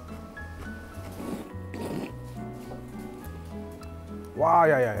哇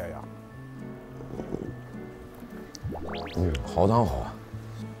呀呀呀呀！好汤好啊！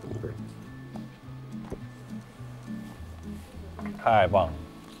太棒了，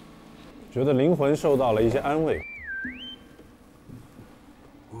觉得灵魂受到了一些安慰。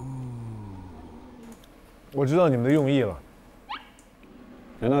我知道你们的用意了，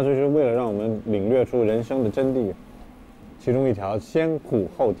难道这是为了让我们领略出人生的真谛？其中一条先苦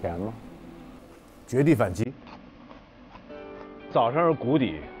后甜吗？绝地反击。早上是谷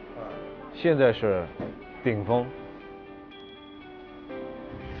底，现在是顶峰。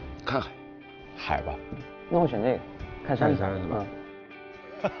看海吧。那我选这个，看山是吧？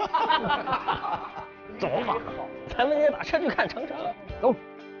走吧，咱们这打车去看长城。走，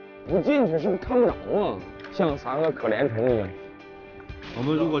不进去是不是看不着啊？像3个可怜虫一样。我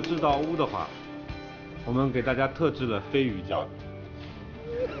们如果制造屋的话，我们给大家特制了飞鱼饺子。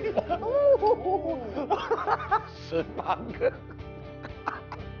18个。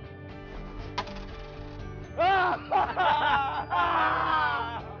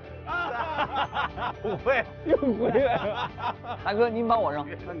不会，又回来了。大哥，您帮我扔，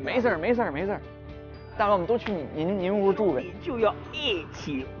没事儿，没事儿，没事儿。大哥，我们都去您屋住呗。就要一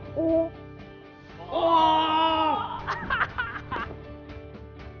起屋。哇！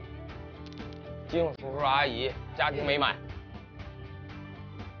敬叔叔阿姨家庭美满，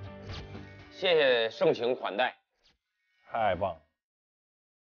谢谢盛情款待，太棒了。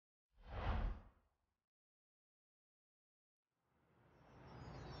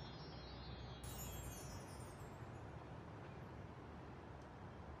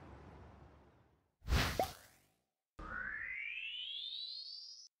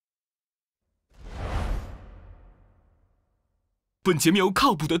本节目由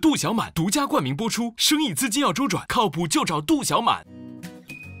靠谱的杜小满独家冠名播出，生意资金要周转，靠谱就找杜小满。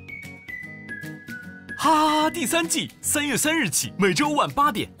哈哈哈第3季3月3日起，每周5晚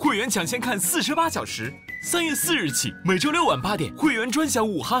8点，会员抢先看48小时；3月4日起，每周6晚8点，会员专享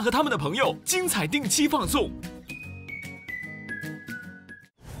五哈和他们的朋友精彩定期放送。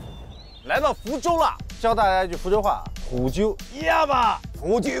来到福州了，教大家一句福州话：虎揪呀吧，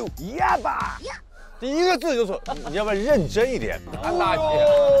虎揪呀吧。第一个字就错，你要不要认真一点？安大姐，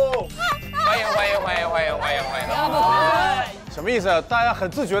欢迎欢迎欢迎欢迎欢迎欢迎！什么意思？大家很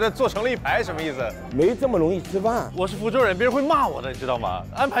自觉地坐成了一排，什么意思？没这么容易吃饭。我是福州人，别人会骂我的，你知道吗？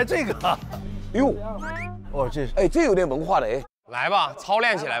安排这个，哟，哦，这是，哎，这有点文化的哎。来吧，操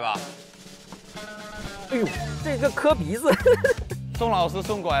练起来吧。哎呦，这个磕鼻子。宋老师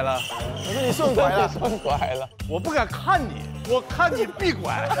送拐了，我说你送拐了，送拐了。我不敢看你，我看你必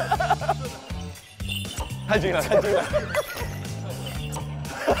拐。太近了，太近了！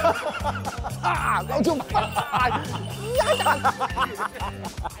啊，然后就打了！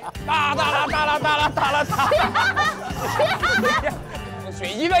水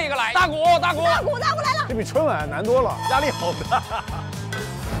一个一个来，大鼓来了！这比春晚难多了，压力好大。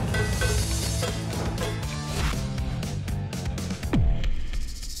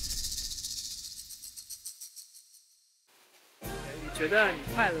觉得你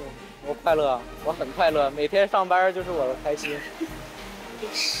快乐吗？我快乐，我很快乐，每天上班就是我的开心。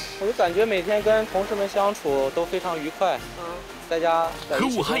我就感觉每天跟同事们相处都非常愉快。在家和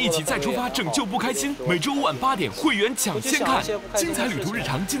武汉一起再出发，拯救不开心。每周5晚8点，会员抢先看，精彩旅途日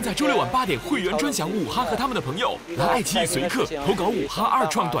常尽在周6晚8点，会员专享武哈和他们的朋友。来爱奇艺随课投稿武哈2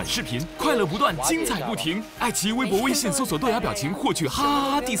创短视频，快乐不断，精彩不停。爱奇艺微博、微信搜索豆芽表情，获取哈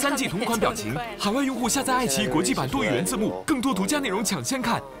哈哈第3季同款表情。海外用户下载爱奇艺国际版多语言字幕，更多独家内容抢先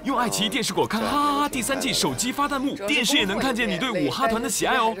看。用爱奇艺电视果看哈哈哈第3季手机发弹幕，电视也能看见你对武哈团的喜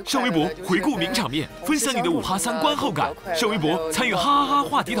爱哦。上微博回顾名场面，分享你的武哈3观后感。上微博参与哈哈哈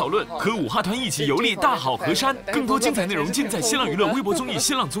话题讨论，和武哈团一起游历大好河山。更多精彩内容尽在新浪娱乐微博综艺、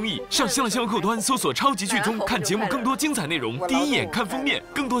新浪综艺。上新浪新闻客户端搜索超级剧综，看节目更多精彩内容。第一眼看封面，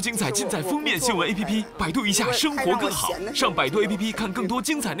更多精彩尽在封面新闻 APP。百度一下生活更好，上百度 APP 看更多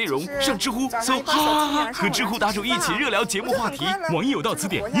精彩内容。上知乎搜哈哈哈，和知乎答主一起热聊节目话题。网易有道词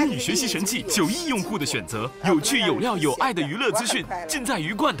典英语学习神器，9亿用户的选择，有趣有料有爱的娱乐资讯尽在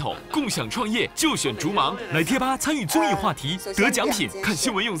鱼罐头。共享创业就选竹芒，来贴吧参与综艺话题，得奖品。看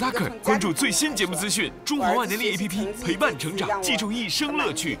新闻用 Zucker， 关注最新节目资讯。中华万年历 APP 陪伴成长，记住一生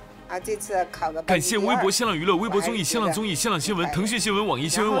乐趣。这次考个。感谢微博、新浪娱乐、微博综艺、新浪综艺、新浪新闻、腾讯新闻、网易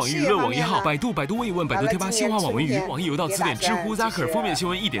新闻、网易娱乐、网易号、百度问一问、百度贴吧、新华网文娱、网易有道词典、知乎 Zucker 封面新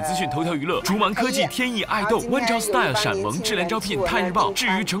闻、一点资讯、头条娱乐、竹芒科技、天意、爱豆、One Job Style、闪萌、智联招聘、泰日报。至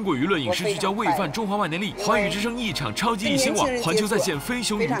于成果娱乐影视聚焦、喂饭、中华万年历、华语之声一场超级艺星网、环球在线、飞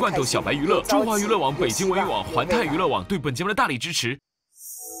熊鱼罐头、小白娱乐、中华娱乐网、北京文娱网、环泰娱乐网对本节目的大力支持。